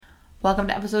Welcome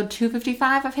to episode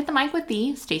 255 of Hit the Mic with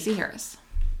the Stacey Harris.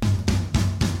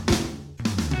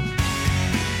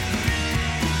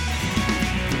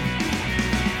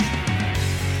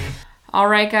 All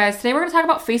right, guys, today we're going to talk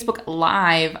about Facebook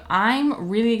Live. I'm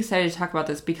really excited to talk about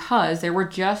this because there were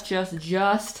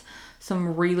just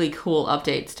some really cool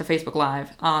updates to Facebook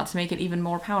Live to make it even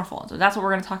more powerful. So that's what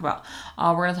we're going to talk about.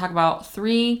 We're going to talk about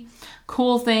 3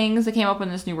 cool things that came up in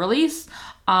this new release.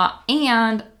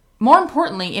 And more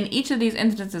importantly, in each of these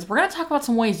instances, we're going to talk about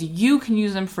some ways you can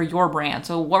use them for your brand.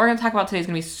 So what we're going to talk about today is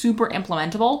going to be super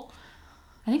implementable.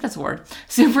 I think that's the word.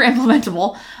 Super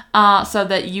implementable, so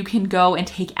that you can go and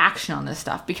take action on this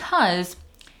stuff. Because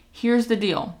here's the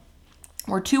deal.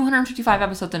 We're 255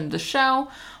 episodes into the show.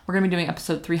 We're going to be doing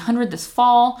episode 300 this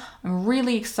fall. I'm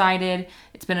really excited.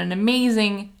 It's been an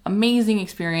amazing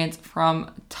experience from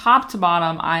top to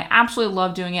bottom. I absolutely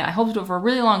love doing it. I hope to do it for a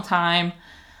really long time.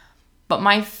 But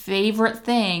my favorite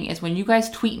thing is when you guys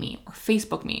tweet me or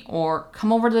Facebook me or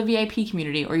come over to the VIP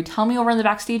community or you tell me over in the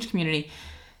backstage community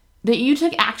that you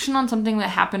took action on something that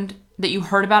happened that you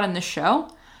heard about in this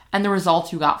show and the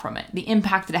results you got from it, the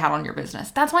impact that it had on your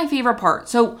business. That's my favorite part.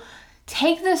 So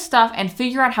take this stuff and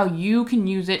figure out how you can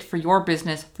use it for your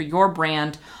business, for your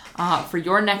brand, for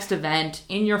your next event,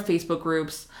 in your Facebook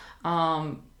groups,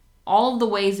 all of the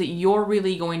ways that you're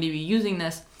really going to be using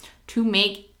this to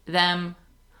make them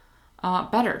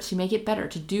better, to make it better,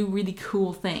 to do really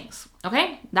cool things.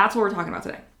 Okay? That's what we're talking about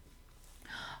today.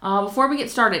 Before we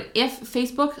get started, if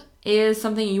Facebook is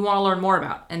something you want to learn more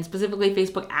about, and specifically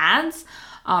Facebook ads,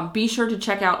 be sure to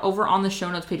check out over on the show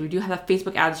notes page. We do have a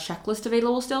Facebook ads checklist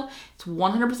available still. It's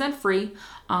 100% free.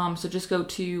 So just go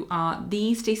to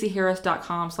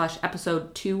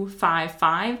thestaceyharris.com/episode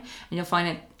 255,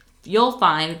 and you'll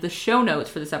find the show notes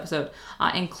for this episode,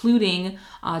 including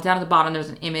down at the bottom, there's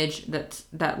an image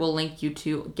that will link you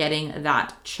to getting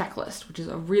that checklist, which is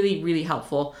a really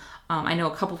helpful. I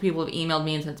know a couple of people have emailed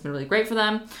me and said it's been really great for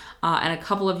them. And a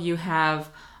couple of you have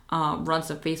run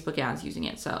some Facebook ads using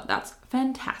it. So that's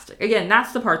fantastic. Again,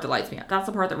 that's the part that lights me up. That's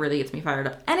the part that really gets me fired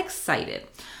up and excited.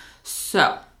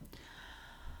 So,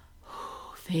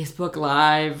 Facebook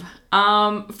Live.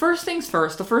 First things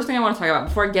first, the first thing I want to talk about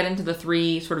before I get into the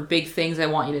 3 sort of big things I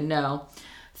want you to know,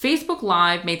 Facebook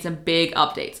Live made some big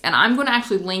updates. And I'm going to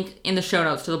actually link in the show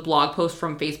notes to the blog post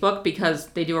from Facebook because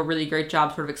they do a really great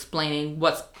job sort of explaining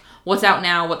what's out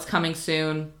now, what's coming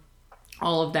soon,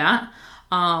 all of that.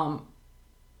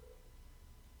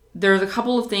 There's a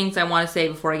couple of things I want to say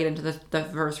before I get into the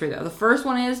first 3 though. The first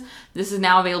one is this is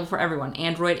now available for everyone,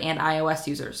 Android and iOS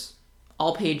users.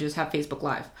 All pages have Facebook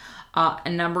Live.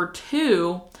 And number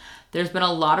 2, there's been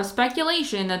a lot of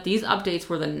speculation that these updates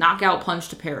were the knockout punch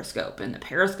to Periscope, and the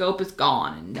Periscope is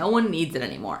gone and no one needs it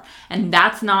anymore. And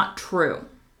that's not true.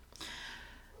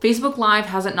 Facebook Live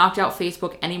hasn't knocked out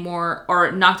Facebook anymore,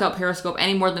 or knocked out Periscope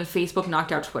any more than Facebook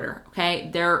knocked out Twitter, okay?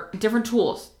 They're different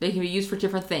tools. They can be used for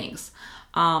different things.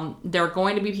 There are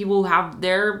going to be people who have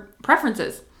their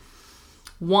preferences.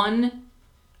 One,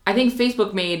 I think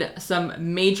Facebook made some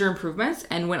major improvements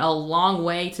and went a long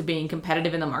way to being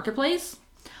competitive in the marketplace.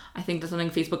 I think that's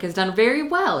something Facebook has done very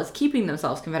well, is keeping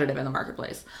themselves competitive in the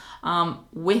marketplace.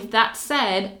 With that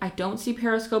said, I don't see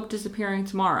Periscope disappearing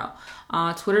tomorrow.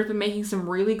 Twitter's been making some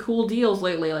really cool deals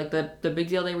lately, like the big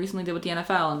deal they recently did with the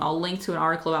NFL, and I'll link to an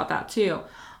article about that too,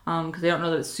 because I don't know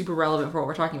that it's super relevant for what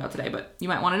we're talking about today, but you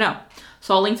might want to know.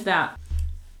 So I'll link to that.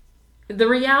 The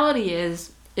reality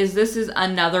is this is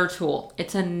another tool.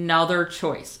 It's another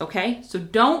choice, okay? So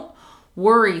don't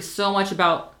worry so much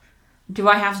about, do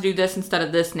I have to do this instead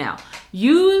of this now?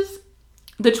 Use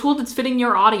the tool that's fitting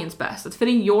your audience best, that's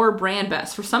fitting your brand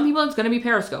best. For some people, it's going to be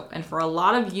Periscope. And for a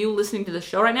lot of you listening to the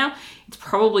show right now, it's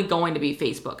probably going to be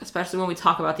Facebook, especially when we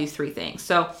talk about these 3 things.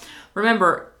 So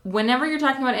remember, whenever you're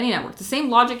talking about any network, the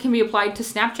same logic can be applied to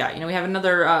Snapchat. You know, we have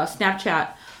another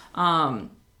Snapchat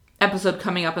episode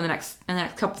coming up in the next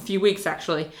few weeks,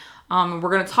 actually. We're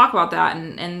going to talk about that.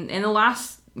 And in the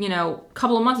last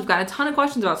couple of months, I've gotten a ton of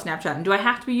questions about Snapchat and do I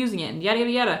have to be using it and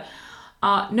yada.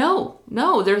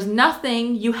 No, there's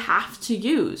nothing you have to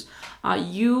use.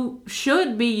 You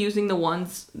should be using the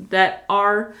ones that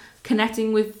are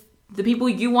connecting with the people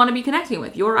you want to be connecting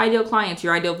with, your ideal clients,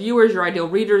 your ideal viewers, your ideal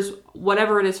readers,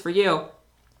 whatever it is for you.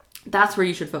 That's where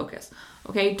you should focus.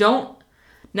 Okay? Don't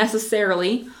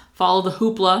necessarily follow the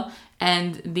hoopla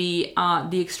and the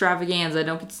extravaganza.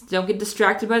 Don't get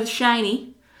distracted by the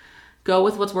shiny. Go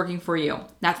with what's working for you.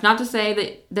 That's not to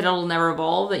say that it'll never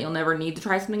evolve, that you'll never need to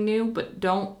try something new, but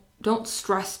don't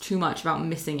stress too much about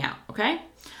missing out, okay?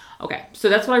 Okay, so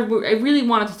that's what I really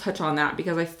wanted to touch on that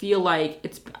because I feel like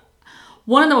it's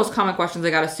one of the most common questions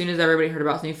I got as soon as everybody heard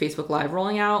about the new Facebook Live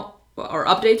rolling out or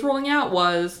updates rolling out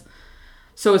was,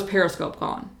 so is Periscope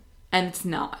gone? And it's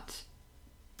not.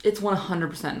 It's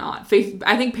 100% not.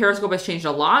 I think Periscope has changed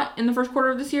a lot in the first quarter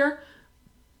of this year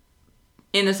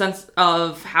in the sense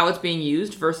of how it's being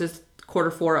used versus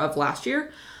quarter 4 of last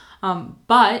year.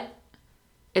 But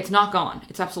it's not gone.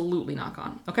 It's absolutely not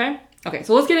gone. Okay? Okay,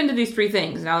 so let's get into these 3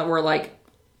 things now that we're like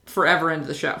forever into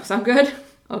the show. Sound good?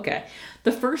 Okay.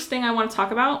 The first thing I want to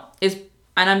talk about is,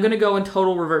 and I'm going to go in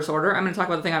total reverse order. I'm going to talk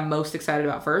about the thing I'm most excited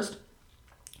about first.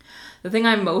 The thing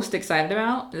I'm most excited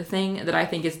about, the thing that I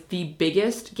think is the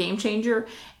biggest game changer,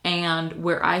 and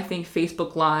where I think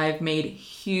Facebook Live made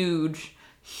huge,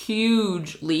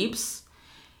 huge leaps,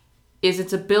 is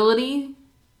its ability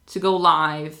to go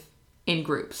live in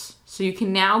groups. So you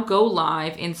can now go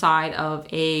live inside of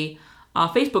a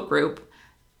Facebook group,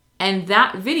 and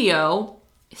that video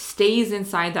stays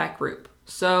inside that group.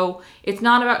 So it's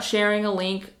not about sharing a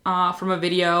link from a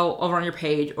video over on your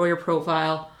page or your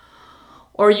profile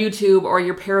or YouTube or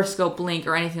your Periscope link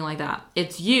or anything like that.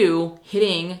 It's you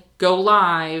hitting go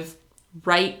live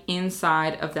right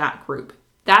inside of that group.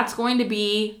 That's going to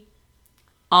be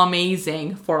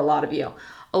amazing for a lot of you.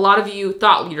 A lot of you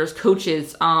thought leaders,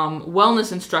 coaches,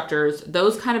 wellness instructors,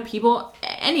 those kind of people,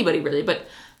 anybody really, but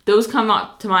those come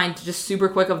up to mind just super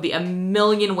quick of the a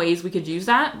million ways we could use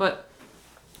that. But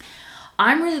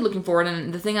I'm really looking forward,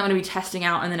 and the thing I'm going to be testing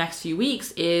out in the next few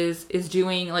weeks is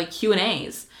doing like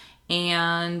Q&As.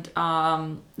 And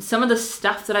some of the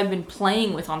stuff that I've been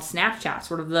playing with on Snapchat,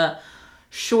 sort of the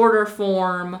shorter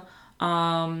form,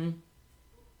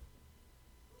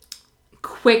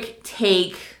 quick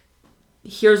take,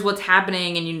 here's what's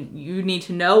happening and you need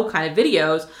to know kind of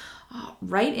videos,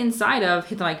 right inside of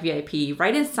Hit the Mic VIP,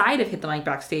 right inside of Hit the Mic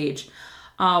Backstage.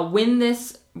 When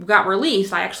this got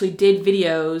released, I actually did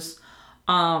videos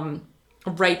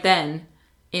right then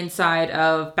inside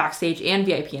of Backstage and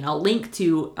VIP, and I'll link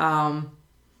to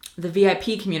the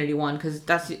VIP community one, because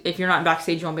that's, if you're not in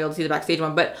Backstage, you won't be able to see the Backstage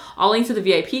one, but I'll link to the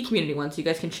VIP community one so you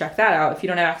guys can check that out. If you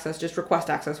don't have access, just request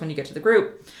access when you get to the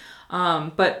group.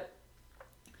 But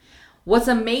what's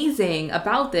amazing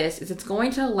about this is it's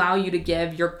going to allow you to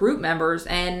give your group members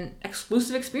an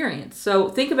exclusive experience. So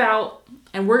think about,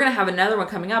 and we're going to have another one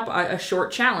coming up, a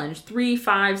short challenge, 3,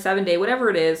 5, 7 day, whatever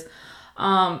it is.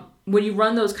 When you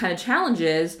run those kind of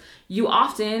challenges, you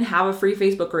often have a free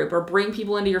Facebook group or bring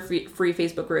people into your free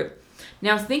Facebook group.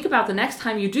 Now think about the next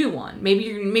time you do one. Maybe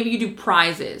you do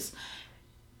prizes.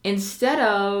 Instead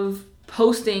of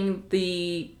posting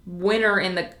the winner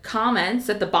in the comments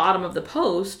at the bottom of the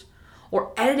post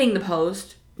or editing the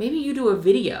post, maybe you do a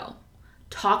video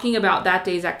talking about that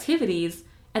day's activities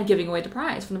and giving away the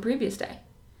prize from the previous day.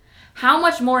 How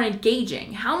much more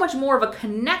engaging, how much more of a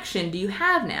connection do you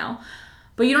have now?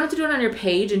 But you don't have to do it on your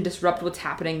page and disrupt what's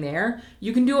happening there.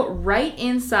 You can do it right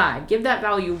inside. Give that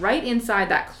value right inside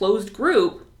that closed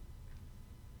group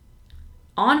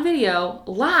on video,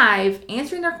 live,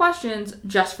 answering their questions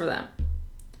just for them.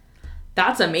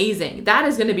 That's amazing. That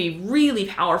is going to be really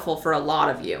powerful for a lot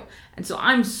of you. And so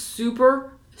I'm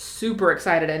super, super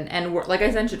excited. And we're, like I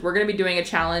mentioned, we're going to be doing a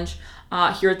challenge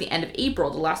here at the end of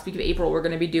April. The last week of April, we're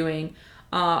going to be doing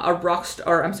a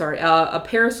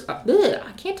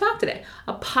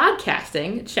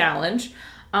podcasting challenge,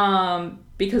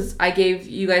 because I gave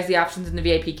you guys the options in the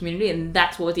VIP community, and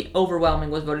that's what the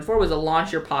overwhelming was voted for, was a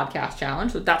launch your podcast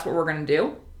challenge. So that's what we're going to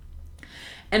do.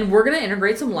 And we're going to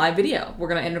integrate some live video. We're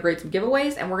going to integrate some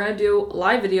giveaways, and we're going to do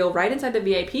live video right inside the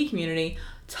VIP community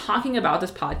talking about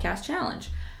this podcast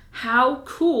challenge. How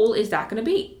cool is that going to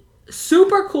be?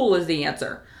 Super cool is the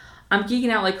answer. I'm geeking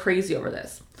out like crazy over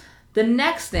this. The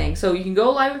next thing, so you can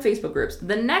go live in Facebook groups.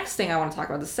 The next thing I want to talk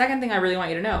about, the second thing I really want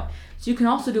you to know, is you can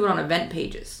also do it on event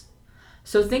pages.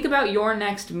 So think about your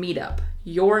next meetup,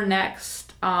 your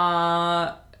next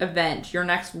event, your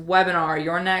next webinar,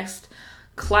 your next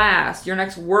class, your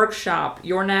next workshop,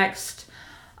 your next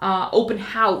open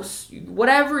house,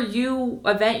 whatever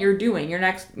event you're doing, your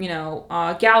next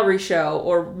gallery show,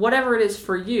 or whatever it is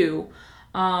for you,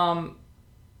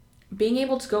 being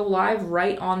able to go live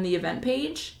right on the event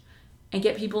page and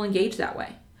get people engaged that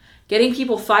way. Getting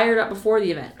people fired up before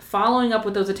the event, following up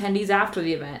with those attendees after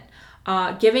the event,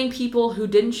 giving people who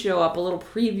didn't show up a little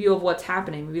preview of what's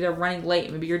happening. Maybe they're running late.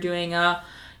 Maybe you're doing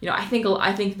I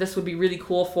think this would be really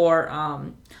cool for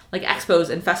like expos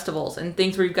and festivals and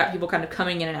things where you've got people kind of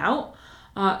coming in and out.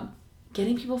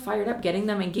 Getting people fired up, getting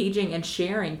them engaging and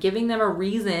sharing, giving them a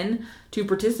reason to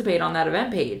participate on that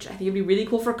event page. I think it'd be really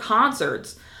cool for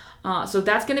concerts. So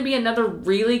that's going to be another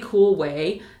really cool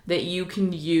way that you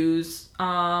can use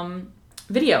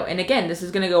video. And again, this is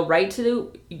going to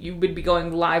go you would be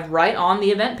going live right on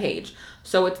the event page.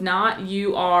 So it's not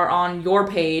you are on your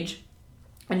page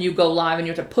and you go live and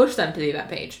you have to push them to the event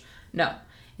page. No,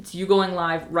 it's you going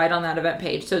live right on that event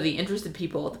page. So the interested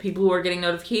people, the people who are getting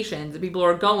notifications, the people who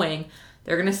are going,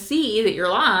 they're going to see that you're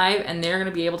live and they're going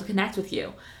to be able to connect with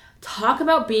you. Talk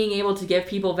about being able to give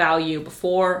people value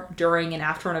before, during, and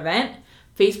after an event.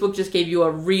 Facebook just gave you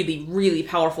a really, really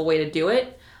powerful way to do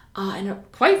it. And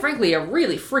quite frankly, a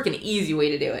really freaking easy way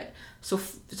to do it. So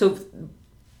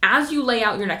as you lay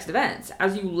out your next events,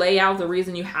 as you lay out the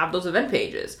reason you have those event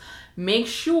pages, make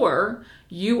sure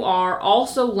you are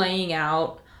also laying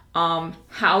out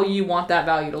how you want that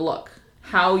value to look,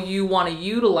 how you want to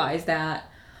utilize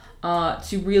that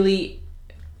to really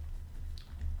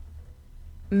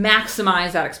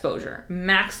maximize that exposure,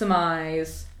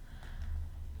 maximize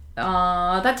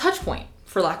that touch point,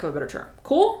 for lack of a better term.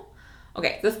 Cool?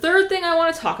 Okay, the third thing I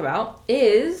want to talk about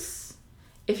is,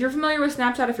 if you're familiar with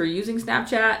Snapchat, if you're using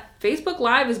Snapchat, Facebook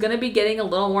Live is going to be getting a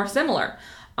little more similar.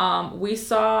 We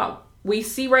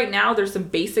see right now there's some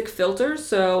basic filters,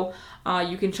 so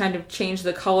you can kind of change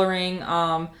the coloring.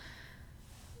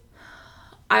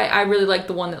 I really like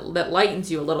the one that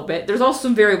lightens you a little bit. There's also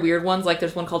some very weird ones, like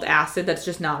there's one called Acid that's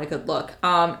just not a good look.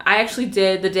 I actually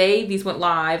did, the day these went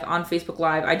live on Facebook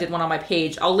Live, I did one on my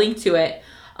page. I'll link to it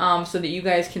so that you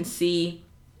guys can see.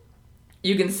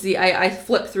 You can see, I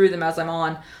flip through them as I'm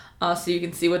on, so you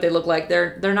can see what they look like.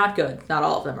 They're not good. Not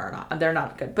all of them are not. They're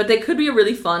not good. But they could be a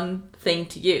really fun thing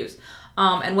to use.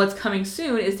 And what's coming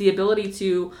soon is the ability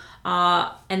to,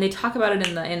 and they talk about it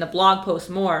in the blog post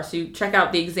more, so you check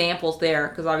out the examples there,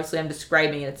 because obviously I'm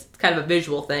describing it. It's kind of a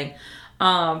visual thing.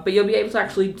 But you'll be able to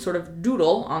actually sort of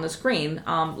doodle on the screen,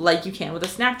 like you can with a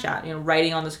Snapchat,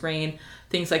 writing on the screen,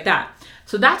 things like that.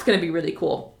 So that's going to be really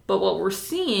cool. But what we're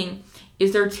seeing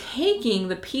is they're taking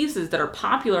the pieces that are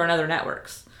popular in other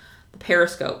networks, the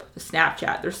Periscope, the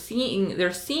Snapchat.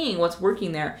 They're seeing what's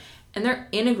working there, and they're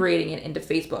integrating it into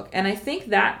Facebook. And I think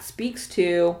that speaks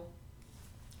to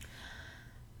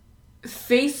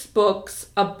Facebook's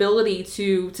ability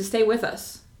to stay with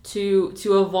us, to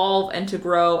evolve and to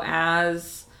grow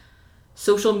as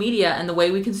social media and the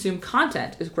way we consume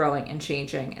content is growing and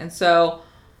changing. And so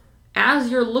as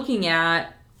you're looking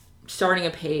at starting a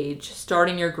page,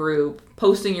 starting your group,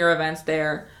 posting your events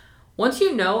there, once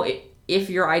you know if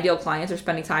your ideal clients are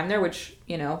spending time there, which,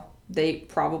 they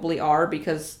probably are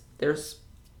because there's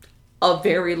a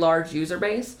very large user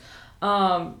base,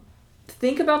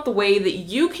 think about the way that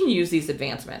you can use these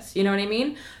advancements. You know what I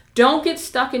mean? Don't get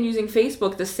stuck in using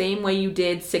Facebook the same way you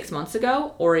did 6 months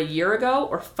ago or a year ago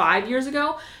or 5 years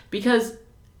ago, because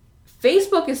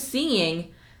Facebook is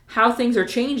seeing how things are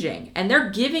changing and they're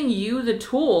giving you the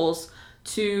tools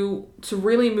to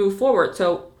really move forward.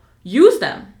 So use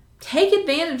them. Take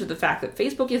advantage of the fact that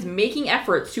Facebook is making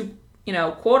efforts to,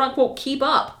 quote unquote, keep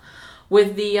up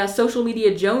with the social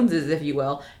media Joneses, if you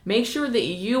will. Make sure that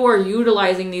you are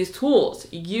utilizing these tools.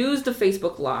 Use the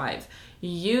Facebook Live.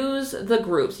 Use the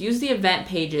groups. Use the event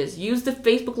pages. Use the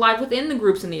Facebook Live within the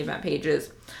groups and the event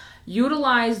pages.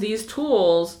 Utilize these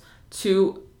tools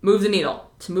to move the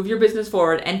needle, to move your business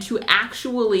forward, and to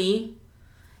actually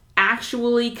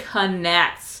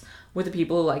connect with the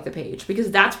people who like the page, because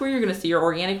that's where you're going to see your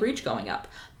organic reach going up.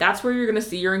 That's where you're going to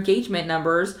see your engagement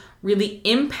numbers really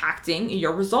impacting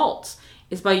your results,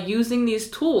 is by using these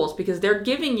tools, because they're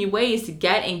giving you ways to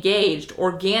get engaged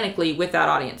organically with that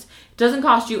audience. It doesn't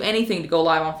cost you anything to go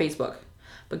live on Facebook.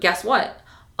 But guess what?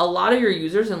 A lot of your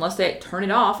users, unless they turn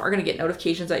it off, are going to get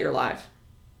notifications that you're live.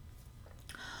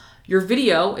 Your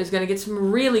video is going to get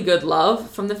some really good love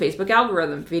from the Facebook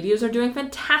algorithm. Videos are doing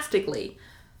fantastically.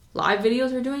 Live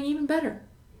videos are doing even better.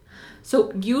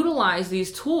 So utilize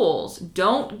these tools.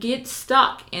 Don't get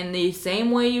stuck in the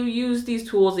same way you used these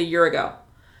tools a year ago,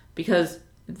 because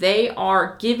they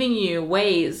are giving you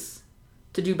ways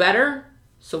to do better.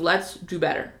 So let's do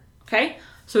better. Okay?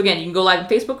 So again, you can go live in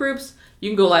Facebook groups. You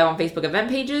can go live on Facebook event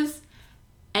pages.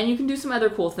 And you can do some other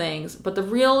cool things. But the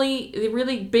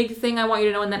really big thing I want you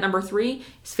to know in that number 3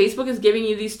 is Facebook is giving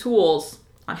you these tools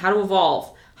on how to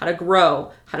evolve, how to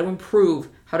grow, how to improve,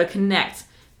 how to connect.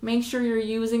 Make sure you're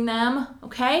using them,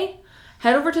 okay?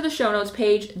 Head over to the show notes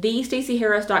page,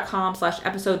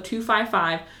 thestaceyharris.com/episode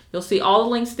 255. You'll see all the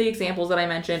links to the examples that I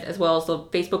mentioned, as well as the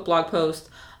Facebook blog post.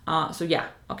 So yeah,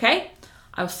 okay?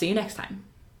 I will see you next time.